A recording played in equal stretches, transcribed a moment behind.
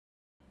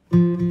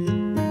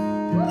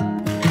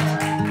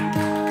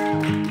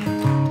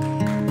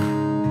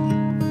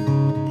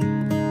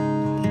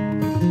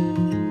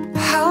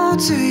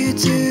do you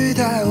do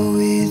that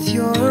with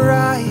your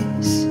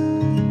eyes?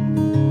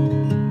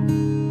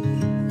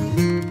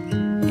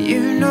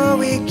 You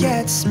know it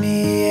gets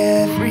me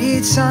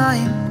every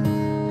time.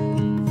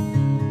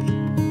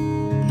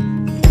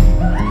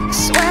 I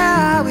swear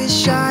I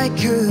wish I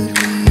could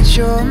read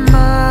your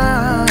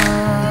mind,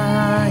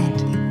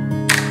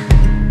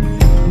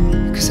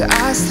 'cause I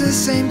ask the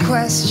same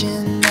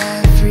question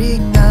every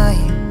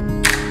night.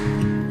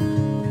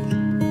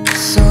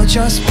 So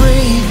just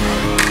breathe.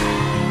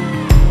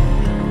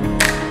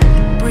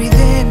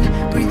 Breathe in,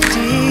 breathe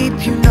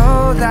deep, you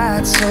know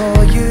that's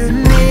all you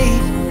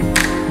need.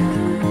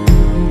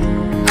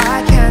 I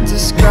can't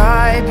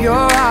describe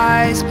your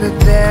eyes, but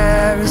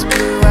they're as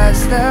blue as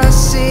the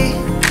sea.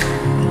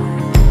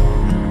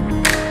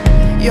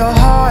 Your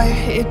heart,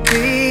 it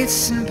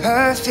beats in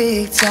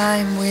perfect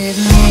time with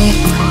me.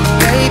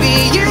 Baby,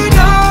 you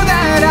know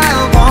that I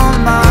want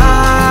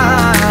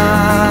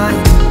mine.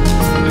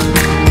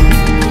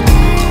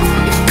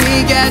 If we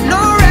get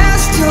no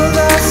rest till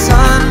the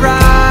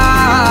sunrise,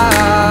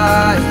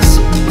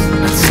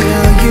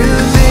 until you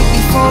make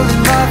me fall in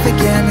love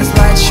again as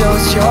light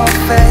shows your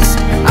face,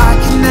 I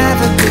can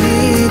never be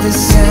the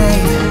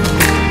same.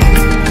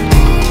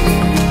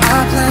 I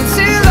plan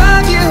to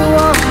love you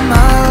all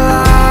my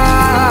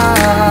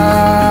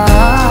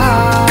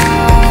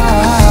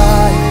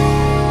life,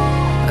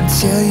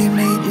 until you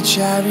meet your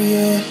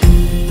chariot.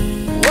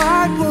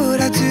 What would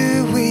I do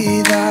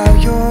without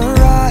your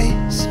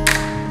eyes?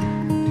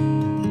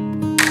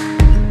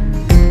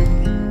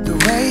 The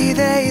way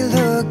they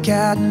look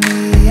at me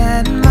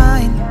and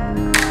mine.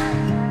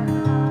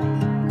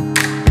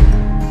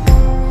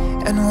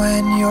 And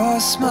when your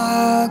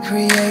smile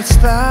creates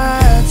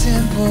that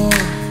dimple,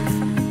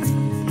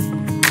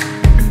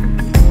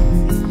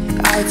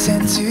 I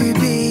tend to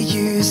be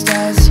used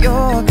as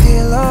your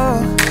pillow.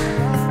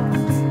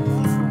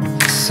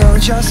 So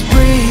just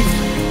breathe.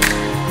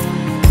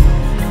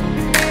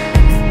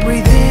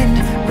 Breathe in,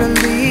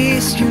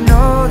 release, you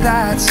know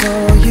that's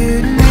all you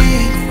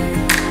need.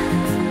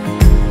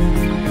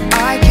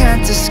 I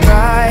can't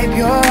describe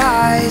your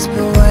eyes,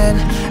 but when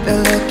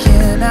they're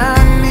looking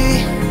at me,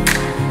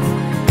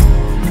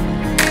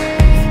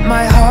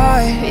 my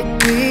heart, it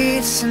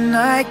beats and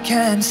I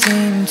can't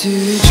seem to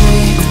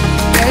dream.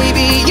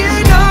 Baby, you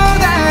know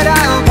that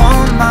I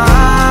want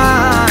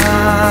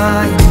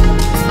mine.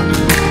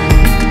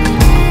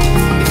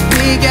 If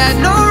we get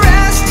no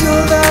rest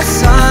till the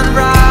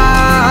sunrise,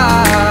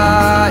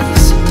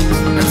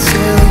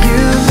 until you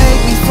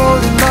make me fall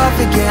in love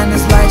again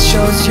as light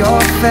shows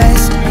your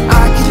face,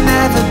 I can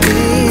never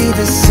be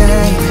the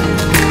same.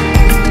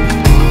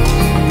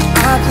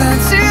 I plan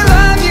to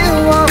love you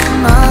all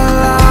my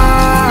life,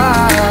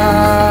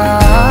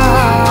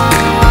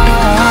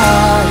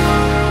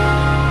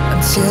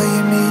 until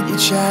you meet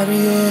your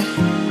chariot.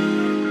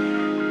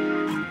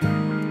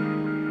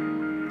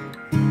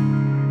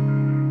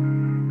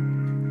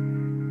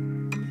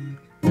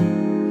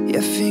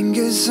 Your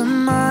fingers are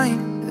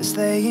mine as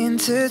they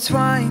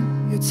intertwine.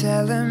 You're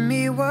telling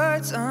me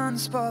words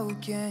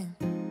unspoken.